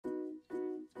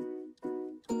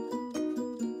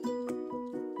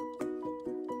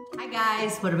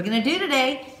Guys, what are we going to do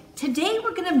today? Today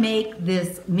we're going to make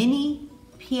this mini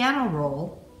piano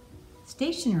roll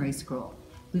stationery scroll.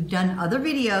 We've done other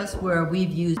videos where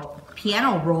we've used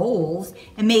piano rolls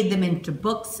and made them into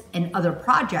books and other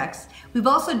projects. We've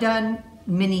also done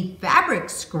mini fabric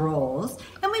scrolls,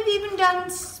 and we've even done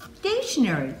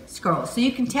stationery scrolls. So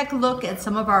you can take a look at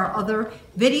some of our other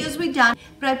videos we've done,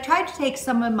 but I've tried to take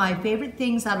some of my favorite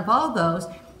things out of all those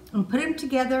and put them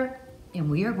together, and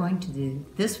we are going to do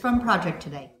this fun project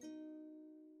today.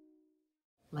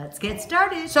 Let's get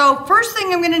started. So first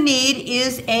thing I'm going to need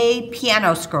is a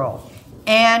piano scroll.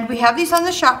 And we have these on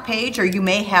the shop page, or you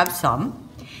may have some.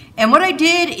 And what I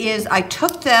did is I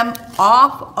took them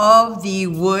off of the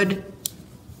wood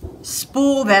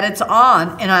spool that it's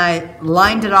on, and I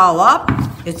lined it all up.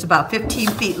 It's about 15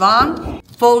 feet long.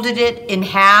 Folded it in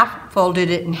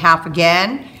half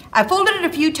again. I folded it a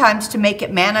few times to make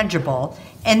it manageable.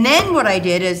 And then what I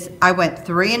did is I went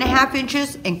 3.5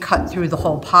 inches and cut through the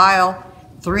whole pile,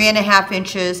 3.5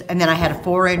 inches, and then I had a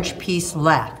 4-inch piece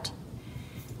left.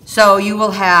 So you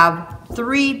will have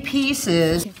 3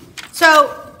 pieces.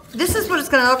 So this is what it's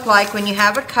going to look like when you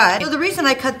have it cut. So the reason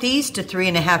I cut these to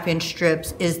 3.5 inch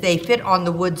strips is they fit on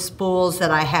the wood spools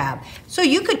that I have. So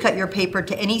you could cut your paper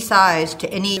to any size,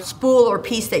 to any spool or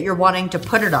piece that you're wanting to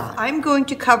put it on. I'm going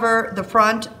to cover the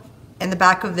front and the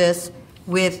back of this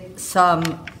with some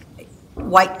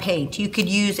white paint. You could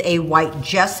use a white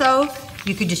gesso.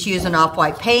 You could just use an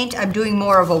off-white paint. I'm doing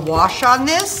more of a wash on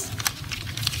this,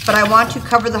 but I want to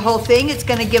cover the whole thing. It's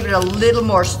going to give it a little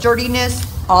more sturdiness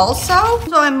also.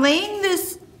 So I'm laying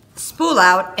this spool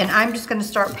out, and I'm just going to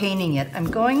start painting it. I'm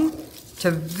going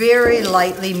to very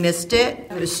lightly mist it. I'm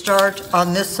going to start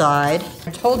on this side.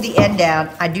 Hold the end down.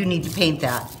 I do need to paint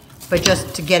that, but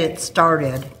just to get it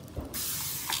started,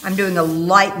 I'm doing a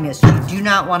light mist. You do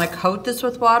not want to coat this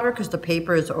with water because the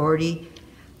paper is already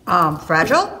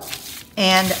fragile.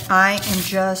 And I am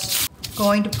just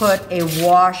going to put a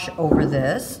wash over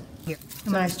this. Here.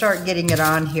 And when I start getting it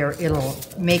on here, it'll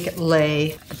make it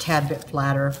lay a tad bit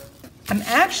flatter. I'm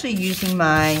actually using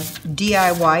my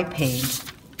DIY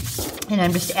paint, and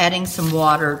I'm just adding some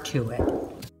water to it.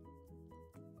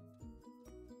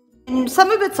 And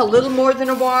some of it's a little more than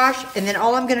a wash, and then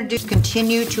all I'm going to do is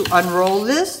continue to unroll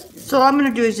this. So all I'm going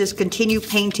to do is just continue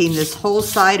painting this whole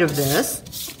side of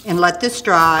this and let this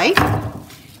dry,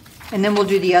 and then we'll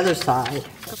do the other side.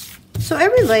 So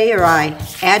every layer I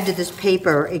add to this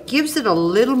paper, it gives it a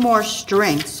little more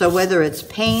strength. So whether it's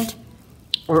paint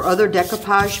or other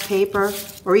decoupage paper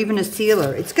or even a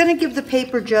sealer, it's going to give the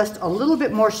paper just a little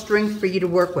bit more strength for you to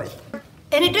work with.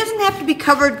 And it doesn't have to be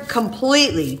covered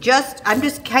completely. I'm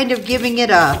just kind of giving it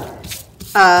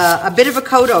a bit of a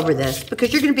coat over this,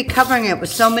 because you're going to be covering it with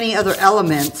so many other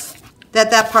elements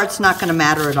that part's not going to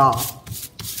matter at all.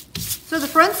 So the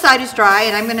front side is dry,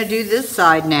 and I'm going to do this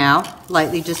side now.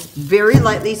 Lightly, just very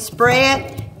lightly spray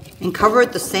it and cover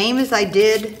it the same as I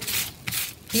did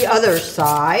the other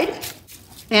side.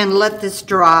 And let this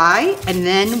dry, and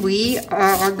then we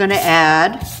are going to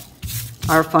add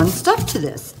our fun stuff to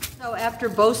this. So after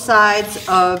both sides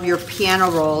of your piano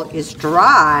roll is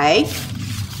dry,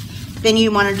 then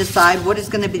you want to decide what is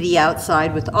going to be the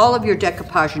outside with all of your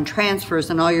decoupage and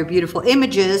transfers and all your beautiful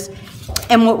images,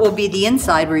 and what will be the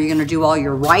inside where you're going to do all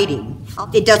your writing.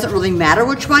 It doesn't really matter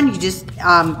which one, you just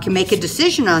can make a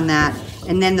decision on that.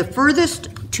 And then the furthest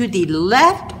to the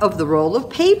left of the roll of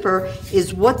paper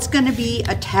is what's going to be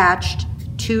attached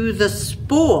to the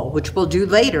spool, which we'll do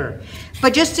later.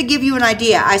 But just to give you an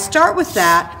idea, I start with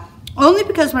that only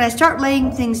because when I start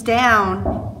laying things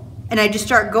down and I just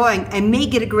start going, I may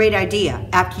get a great idea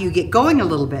after you get going a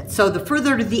little bit. So the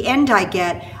further to the end I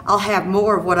get, I'll have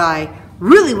more of what I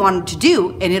really wanted to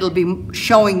do, and it'll be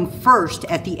showing first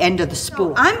at the end of the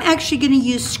spool. So I'm actually going to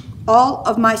use all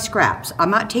of my scraps.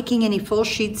 I'm not taking any full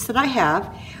sheets that I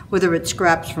have, whether it's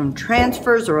scraps from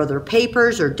transfers or other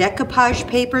papers or decoupage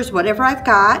papers, whatever I've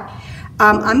got.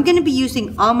 I'm going to be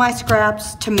using all my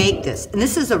scraps to make this. And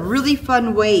this is a really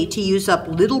fun way to use up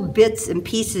little bits and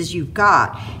pieces you've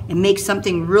got and make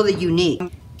something really unique.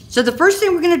 So the first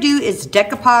thing we're going to do is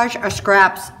decoupage our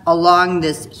scraps along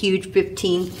this huge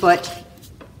 15-foot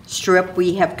strip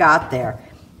we have got there.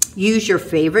 Use your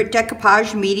favorite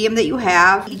decoupage medium that you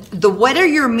have. The wetter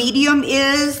your medium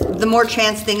is, the more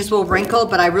chance things will wrinkle,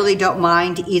 but I really don't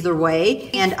mind either way.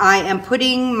 And I am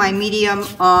putting my medium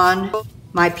on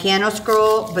my piano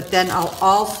scroll, but then I'll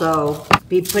also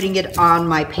be putting it on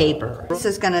my paper. This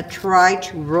is going to try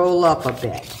to roll up a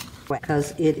bit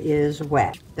because it is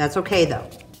wet. That's okay though.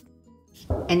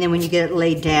 And then when you get it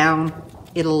laid down,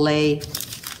 it'll lay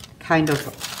kind of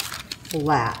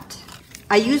flat.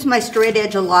 I use my straight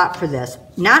edge a lot for this.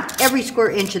 Not every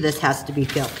square inch of this has to be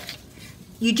filled.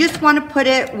 You just want to put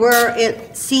it where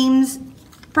it seems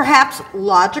perhaps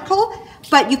logical,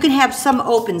 but you can have some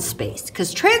open space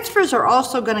because transfers are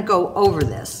also going to go over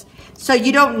this. So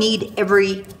you don't need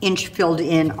every inch filled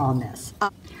in on this.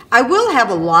 I will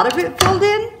have a lot of it filled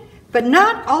in, but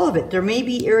not all of it. There may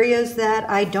be areas that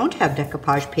I don't have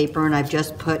decoupage paper and I've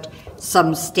just put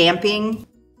some stamping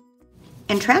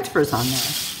and transfers on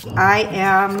there. I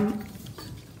am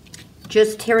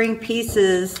just tearing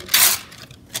pieces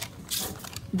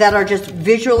that are just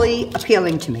visually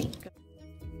appealing to me.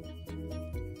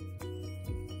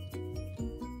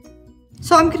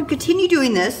 So I'm going to continue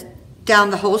doing this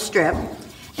down the whole strip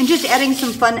and just adding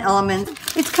some fun elements.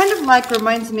 It's kind of like,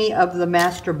 reminds me of the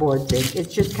masterboard thing.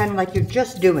 It's just kind of like you're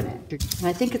just doing it. And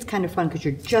I think it's kind of fun because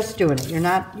you're just doing it. You're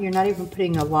not even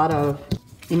putting a lot of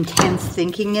intense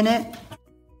thinking in it.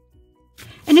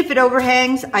 And if it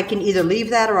overhangs, I can either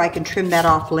leave that or I can trim that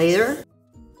off later.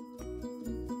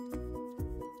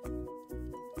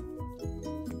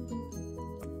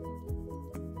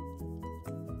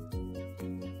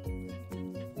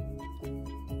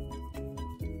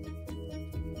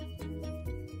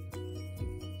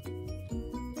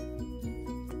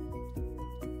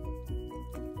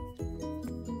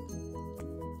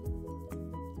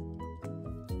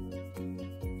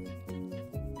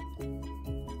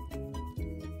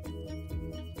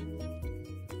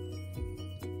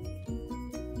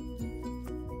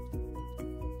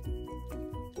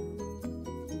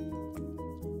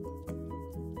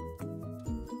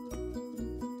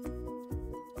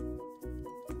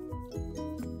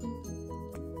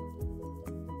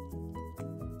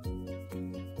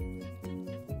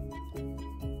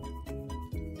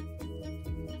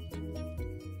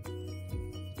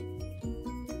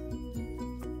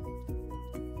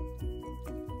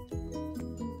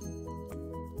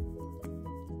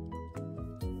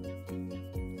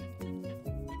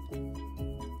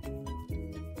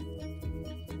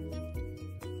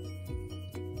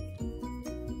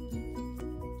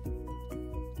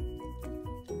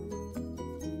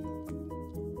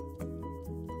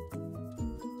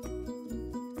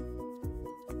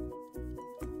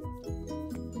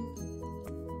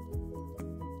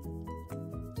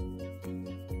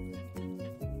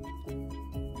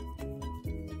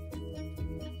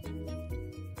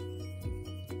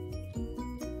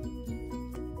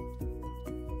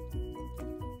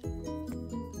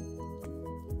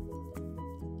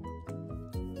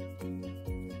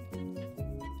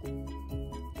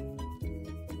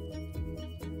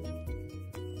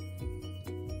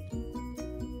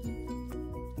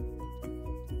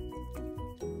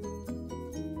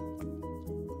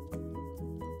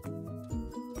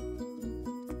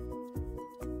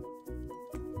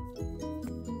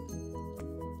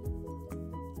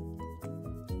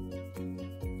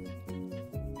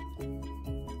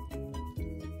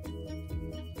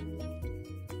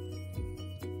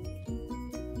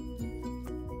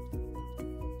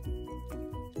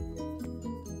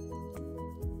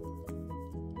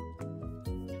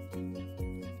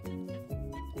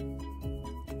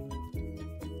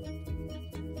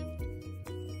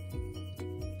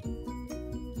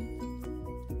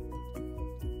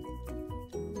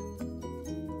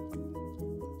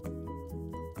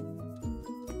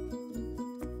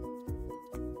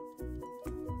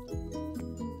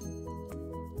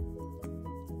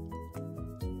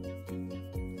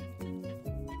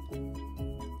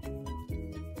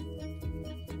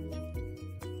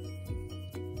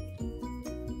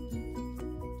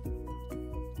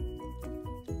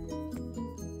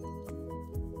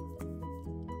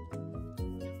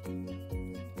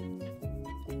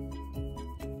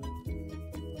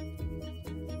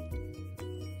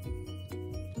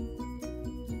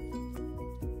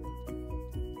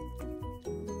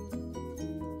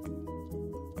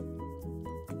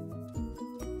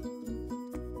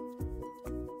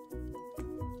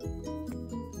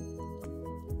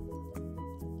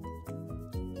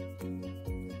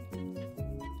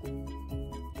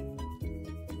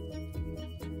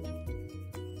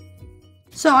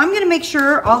 So I'm going to make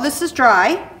sure all this is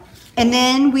dry, and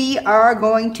then we are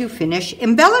going to finish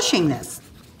embellishing this.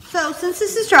 So since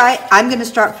this is dry, I'm going to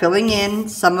start filling in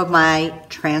some of my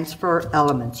transfer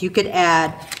elements. You could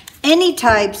add any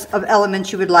types of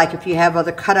elements you would like if you have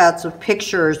other cutouts of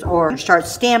pictures or start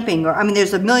stamping, or I mean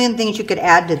there's a million things you could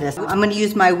add to this. I'm going to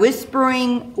use my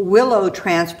Whispering Willow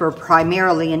transfer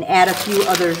primarily and add a few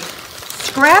other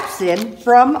scraps in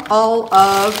from all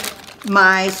of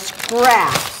my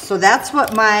scraps. So that's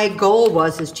what my goal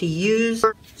was, is to use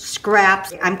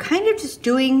scraps. I'm kind of just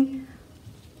doing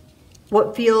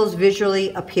what feels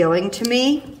visually appealing to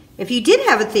me. If you did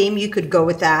have a theme, you could go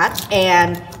with that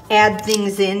and add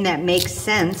things in that make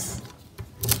sense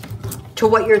to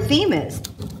what your theme is.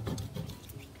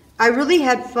 I really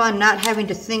had fun not having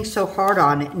to think so hard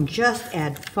on it and just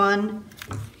add fun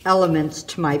elements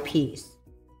to my piece.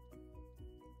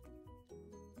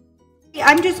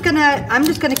 I'm just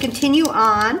gonna continue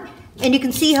on, and you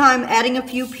can see how I'm adding a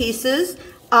few pieces.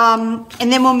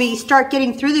 And then when we start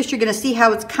getting through this, you're gonna see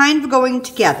how it's kind of going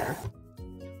together.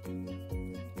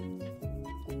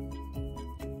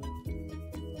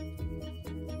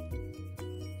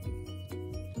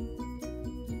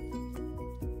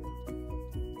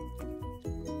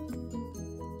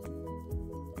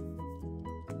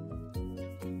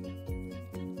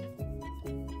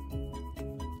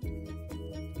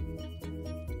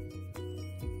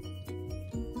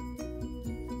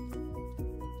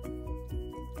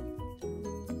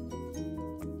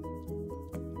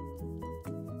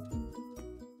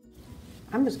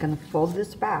 I'm just going to fold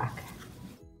this back.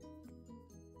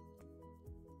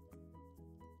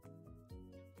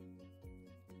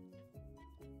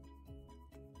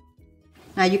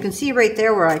 Now you can see right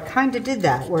there where I kind of did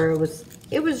that, where it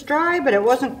was dry, but it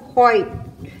wasn't quite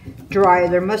dry.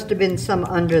 There must have been some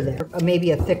under there, or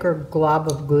maybe a thicker glob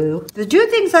of glue. The two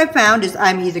things I found is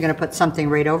I'm either going to put something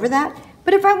right over that,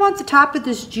 but if I want the top of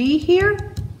this G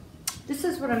here, this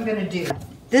is what I'm going to do.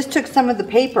 This took some of the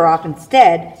paper off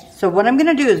instead, so what I'm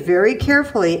going to do is very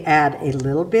carefully add a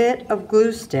little bit of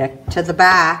glue stick to the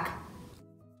back.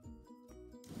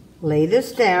 Lay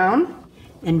this down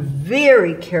and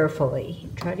very carefully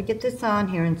try to get this on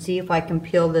here and see if I can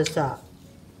peel this up.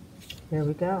 There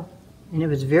we go. And it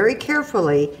was very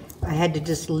carefully, I had to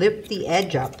just lift the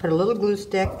edge up, put a little glue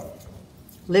stick,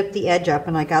 lift the edge up,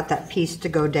 and I got that piece to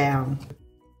go down.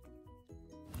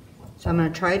 So I'm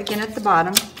going to try it again at the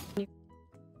bottom.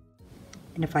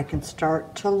 And if I can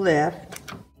start to lift,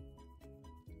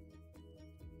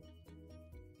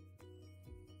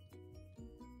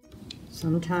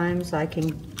 sometimes I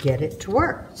can get it to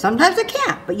work. Sometimes I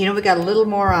can't, but you know, we got a little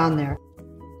more on there.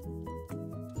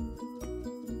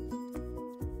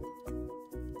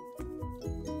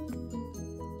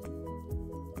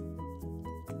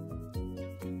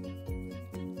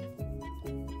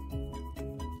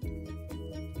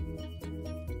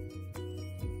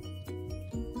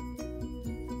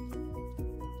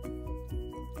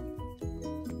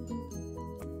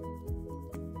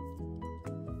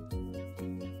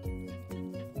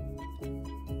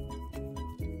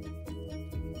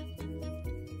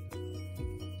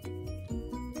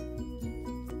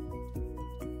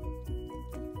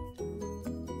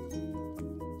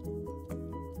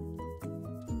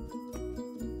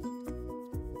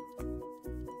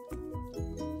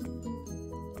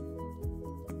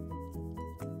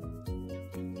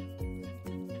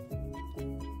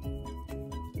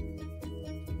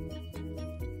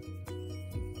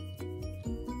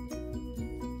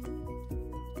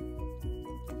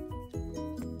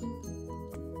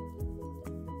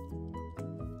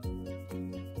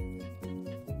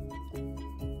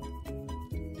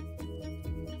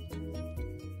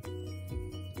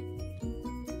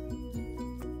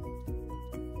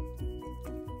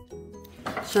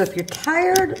 So if you're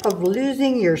tired of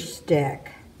losing your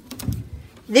stick,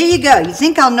 there you go. You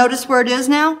think I'll notice where it is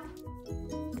now?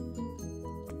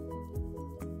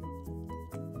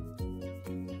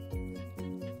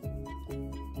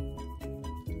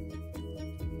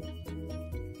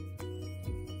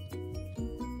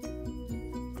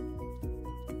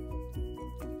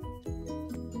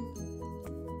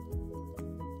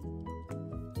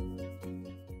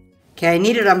 Okay, I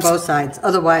need it on both sides,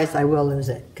 otherwise I will lose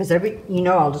it. Because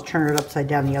I'll just turn it upside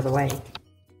down the other way.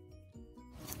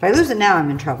 If I lose it now, I'm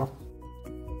in trouble.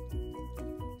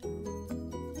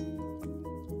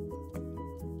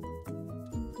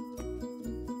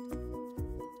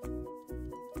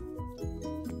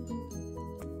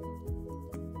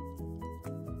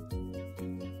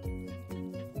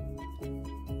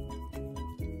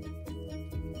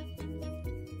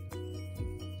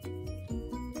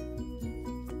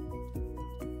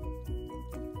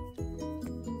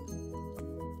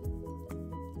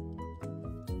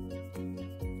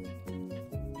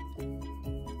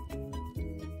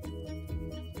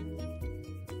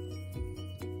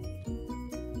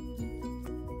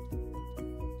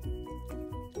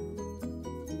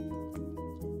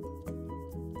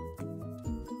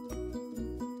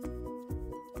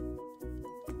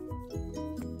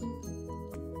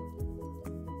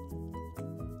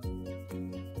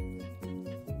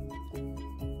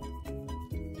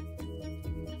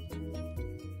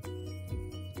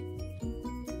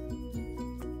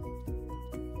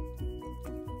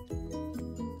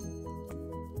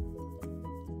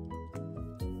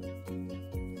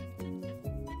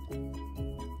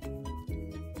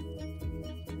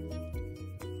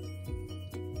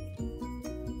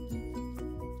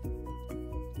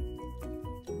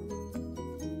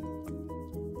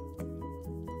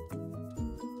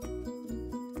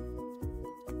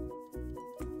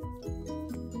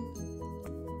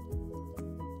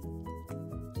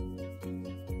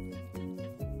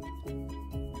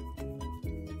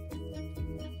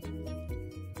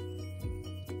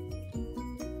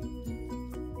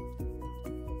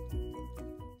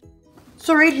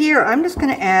 So right here, I'm just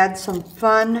going to add some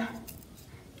fun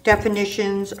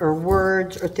definitions or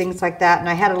words or things like that. And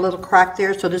I had a little crack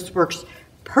there, so this works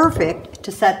perfect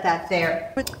to set that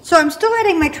there. So I'm still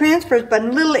adding my transfers, but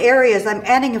in little areas, I'm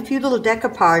adding a few little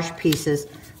decoupage pieces.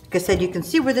 Like I said, you can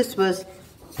see where this was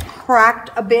cracked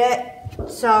a bit.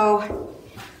 So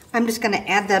I'm just going to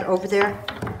add that over there,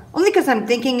 only because I'm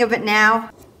thinking of it now.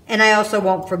 And I also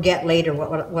won't forget later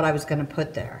what I was going to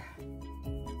put there.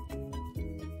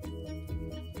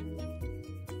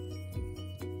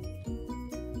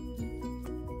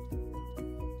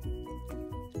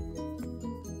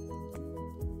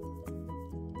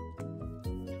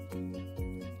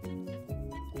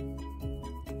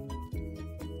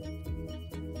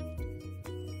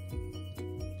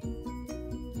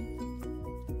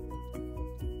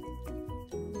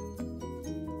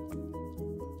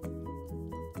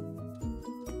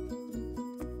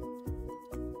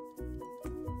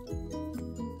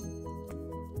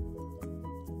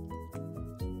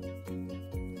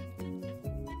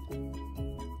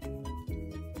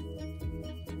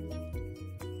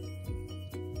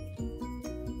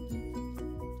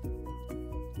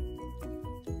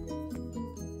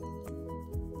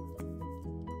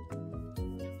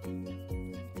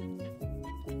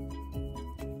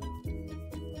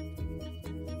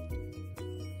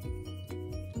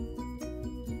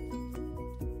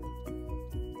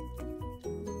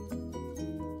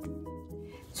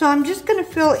 So I'm just going to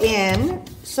fill in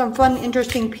some fun,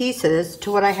 interesting pieces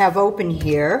to what I have open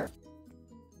here.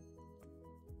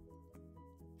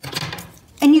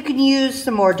 And you can use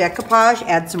some more decoupage,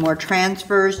 add some more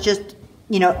transfers, just,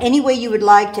 you know, any way you would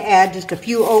like to add just a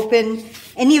few open,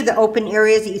 any of the open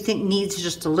areas that you think needs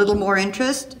just a little more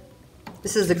interest.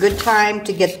 This is a good time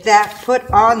to get that put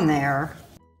on there.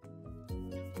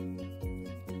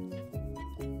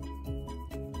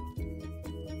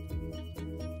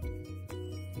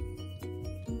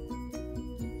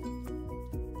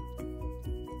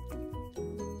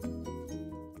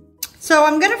 So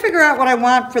I'm going to figure out what I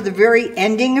want for the very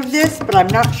ending of this, but I'm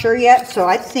not sure yet. So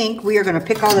I think we are going to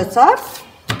pick all this up.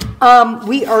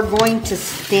 We are going to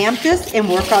stamp this and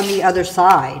work on the other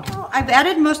side. Well, I've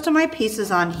added most of my pieces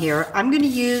on here. I'm going to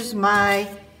use my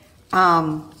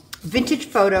Vintage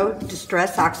Photo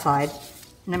Distress Oxide,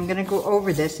 and I'm going to go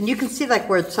over this. And you can see like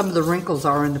where some of the wrinkles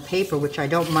are in the paper, which I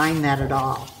don't mind that at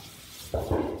all.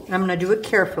 And I'm going to do it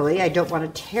carefully. I don't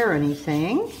want to tear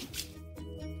anything.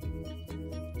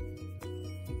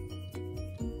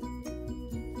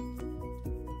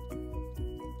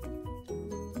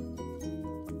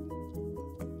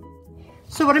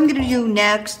 So what I'm going to do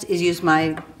next is use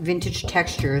my Vintage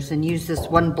Textures and use this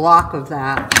one block of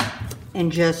that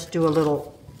and just do a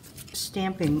little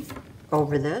stamping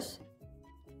over this.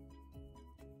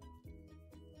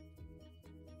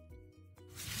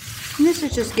 And this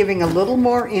is just giving a little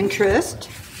more interest.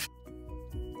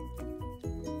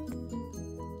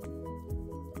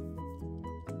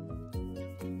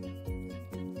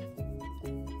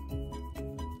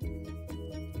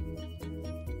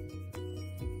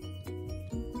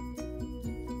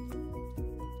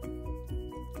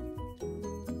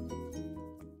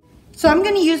 So I'm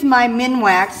going to use my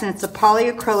Minwax, and it's a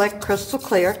polyacrylic crystal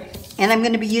clear, and I'm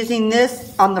going to be using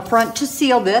this on the front to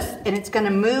seal this, and it's going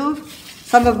to move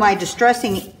some of my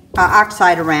distressing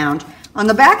oxide around. On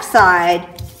the back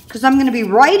side, because I'm going to be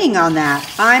writing on that,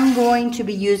 I'm going to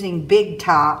be using Big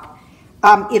Top.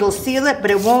 It'll seal it,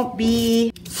 but it won't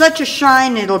be such a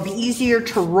shine. It'll be easier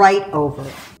to write over.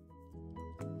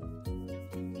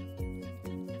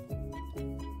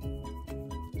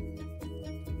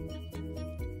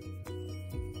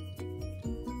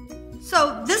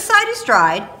 So this side is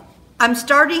dried. I'm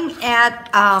starting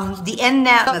at the end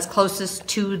that's closest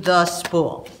to the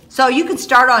spool. So you can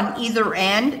start on either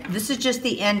end. This is just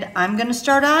the end I'm going to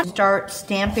start on. Start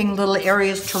stamping little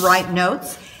areas to write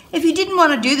notes. If you didn't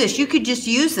want to do this, you could just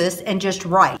use this and just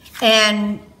write.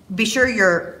 And be sure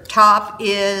your top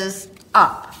is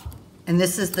up. And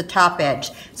this is the top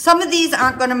edge. Some of these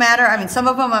aren't going to matter. I mean, some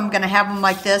of them I'm going to have them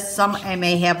like this. Some I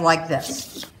may have like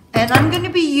this. And I'm going to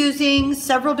be using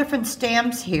several different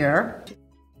stamps here.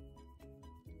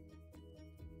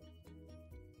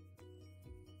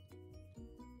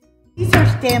 These are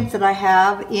stamps that I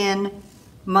have in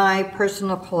my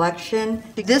personal collection.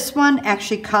 This one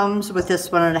actually comes with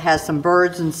this one, and it has some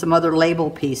birds and some other label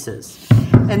pieces.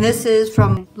 And this is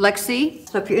from Lexi.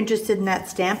 So if you're interested in that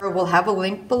stamp, we'll have a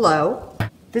link below.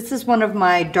 This is one of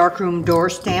my darkroom door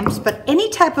stamps, but any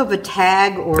type of a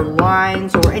tag or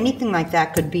lines or anything like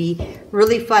that could be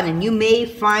really fun, and you may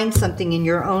find something in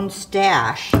your own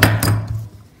stash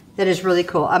that is really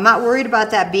cool. I'm not worried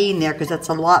about that being there because that's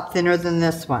a lot thinner than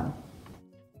this one.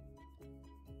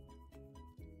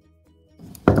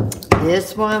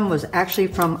 This one was actually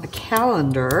from a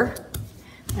calendar,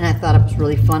 and I thought it was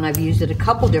really fun. I've used it a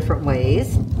couple different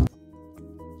ways.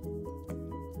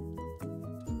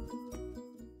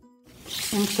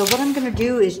 And so what I'm going to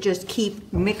do is just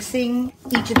keep mixing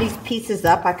each of these pieces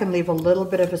up. I can leave a little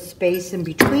bit of a space in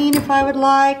between if I would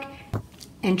like,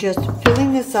 and just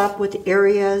filling this up with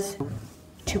areas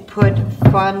to put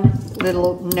fun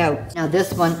little notes. Now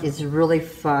this one is really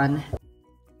fun.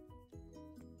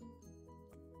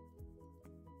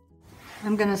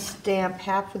 I'm going to stamp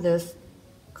half of this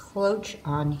cloche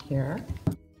on here,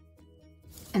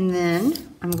 and then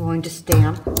I'm going to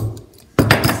stamp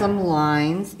some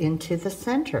lines into the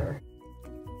center.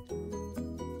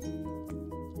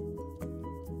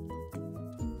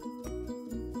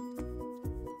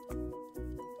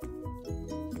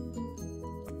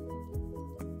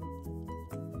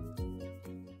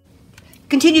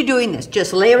 Continue doing this,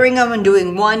 just layering them and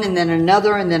doing one and then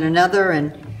another and then another,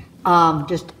 and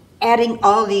just adding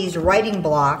all these writing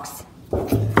blocks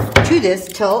to this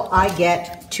till I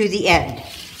get to the end.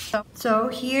 So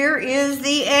here is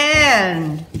the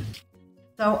end.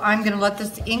 So I'm going to let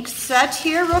this ink set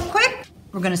here real quick.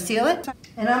 We're going to seal it.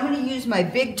 And I'm going to use my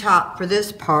big top for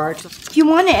this part. If you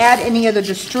want to add any other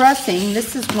distressing,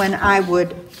 this is when I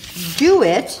would do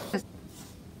it.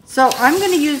 So I'm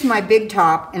going to use my big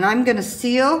top, and I'm going to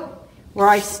seal where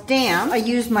I stamp. I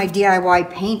use my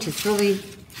DIY paint. It really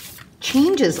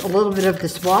changes a little bit of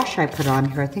this wash I put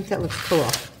on here. I think that looks cool.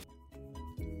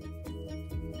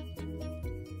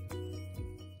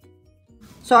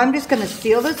 So I'm just going to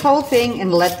seal this whole thing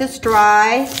and let this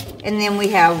dry, and then we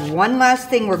have one last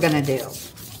thing we're going to do.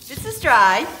 This is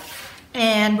dry,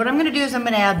 and what I'm going to do is I'm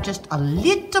going to add just a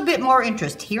little bit more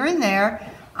interest here and there.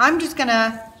 I'm just going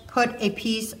to put a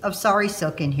piece of sari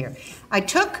silk in here. I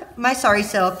took my sari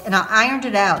silk and I ironed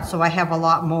it out so I have a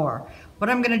lot more. What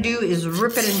I'm going to do is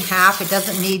rip it in half. It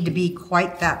doesn't need to be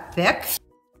quite that thick.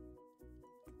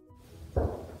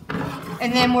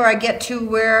 And then where I get to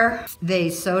where they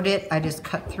sewed it, I just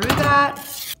cut through that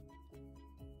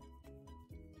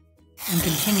and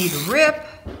continue to rip.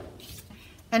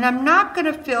 And I'm not going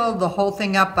to fill the whole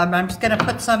thing up. I'm just going to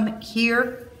put some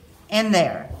here and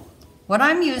there. What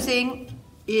I'm using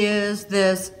is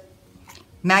this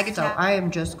maggot. So I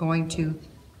am just going to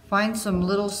find some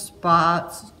little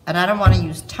spots, and I don't want to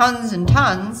use tons and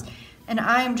tons, and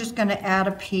I am just going to add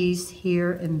a piece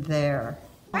here and there.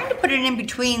 I'm trying to put it in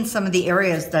between some of the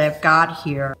areas that I've got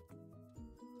here.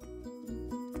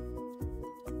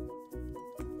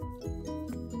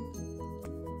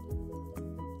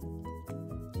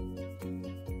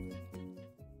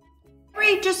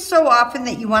 Just so often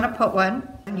that you want to put one.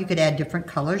 You could add different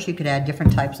colors, you could add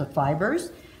different types of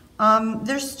fibers.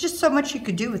 There's just so much you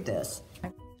could do with this.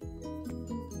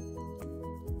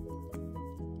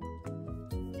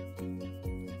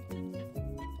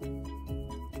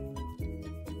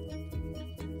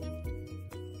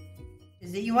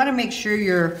 Is that you want to make sure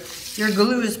your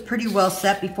glue is pretty well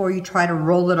set before you try to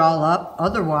roll it all up.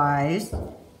 Otherwise,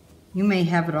 you may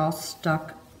have it all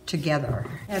stuck together.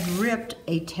 I've ripped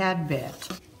a tad bit.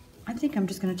 I think I'm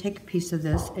just going to take a piece of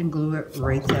this and glue it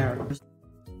right there.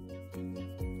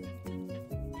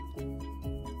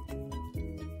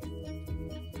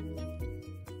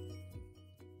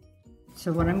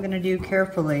 So what I'm going to do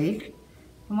carefully,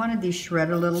 I wanted these shred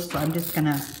a little, so I'm just going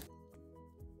to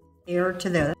air to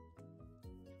this.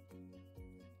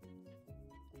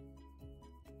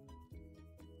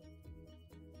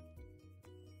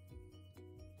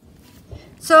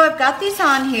 So I've got these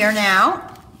on here now,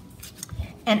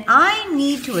 and I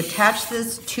need to attach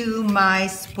this to my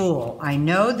spool. I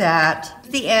know that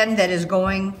the end that is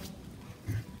going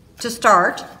to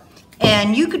start,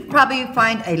 and you could probably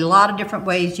find a lot of different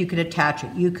ways you could attach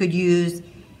it. You could use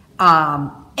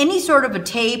any sort of a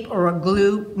tape or a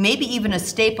glue, maybe even a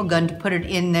staple gun to put it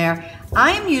in there.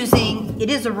 I am using, it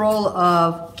is a roll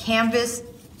of canvas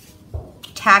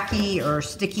tacky or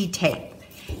sticky tape.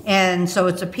 And so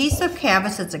it's a piece of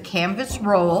canvas, it's a canvas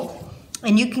roll,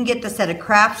 and you can get this at a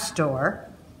craft store.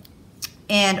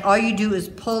 And all you do is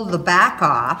pull the back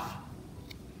off,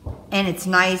 and it's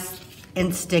nice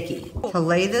and sticky. To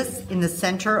lay this in the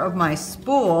center of my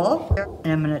spool,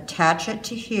 and I'm going to attach it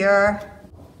to here,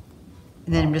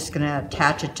 and then I'm just going to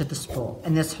attach it to the spool.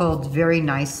 And this holds very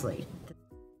nicely.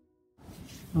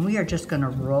 And we are just going to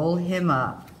roll him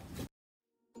up.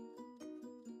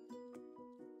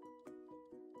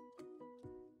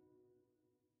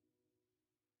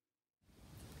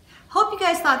 Hope you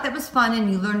guys thought that was fun and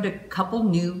you learned a couple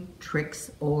new tricks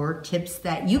or tips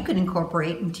that you can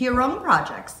incorporate into your own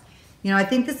projects. You know, I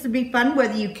think this would be fun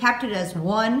whether you kept it as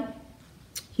one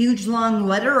huge long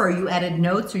letter, or you added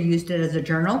notes or used it as a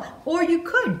journal, or you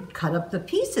could cut up the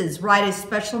pieces, write a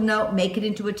special note, make it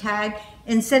into a tag,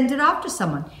 and send it off to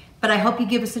someone. But I hope you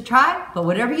give us a try, but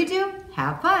whatever you do,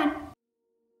 have fun.